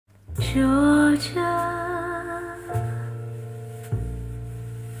Georgia,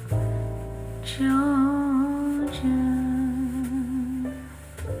 Georgia,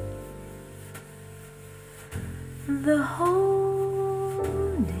 the whole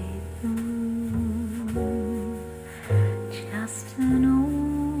neighborhood, just an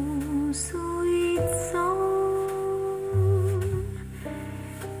old sweet song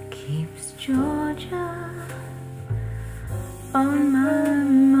keeps Georgia on my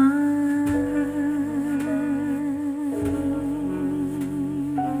mind.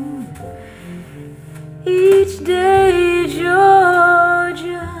 Each day,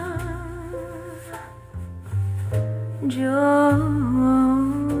 Georgia, Georgia,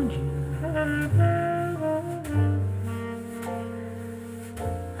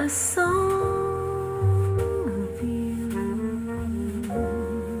 a song of you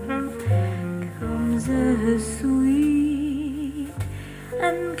comes as sweet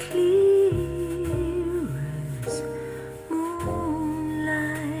and clear as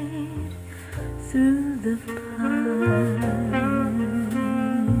moonlight through the pines.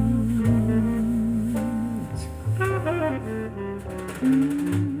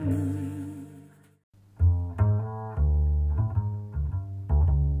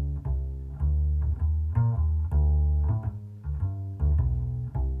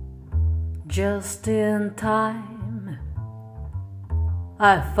 Just in time,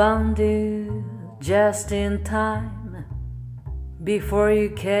 I found you just in time. Before you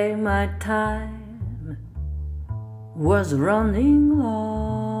came, my time was running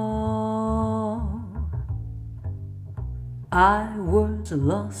low. I was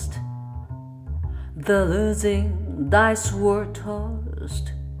lost, the losing dice were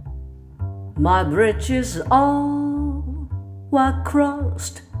tossed. My bridges all were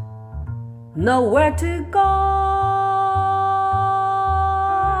crossed, nowhere to go.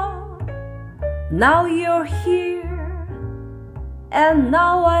 Now you're here, and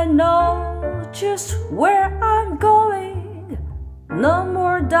now I know just where I'm going. No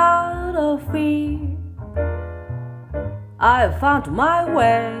more doubt or fear. I found my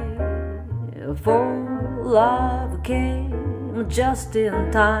way, for love came just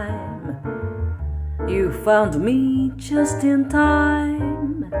in time. You found me just in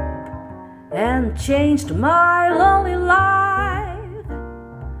time, and changed my lonely life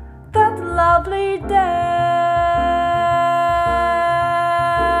that lovely day.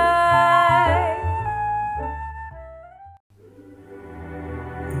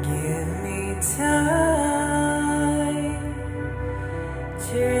 Give me time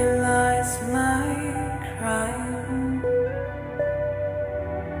to realize my crime.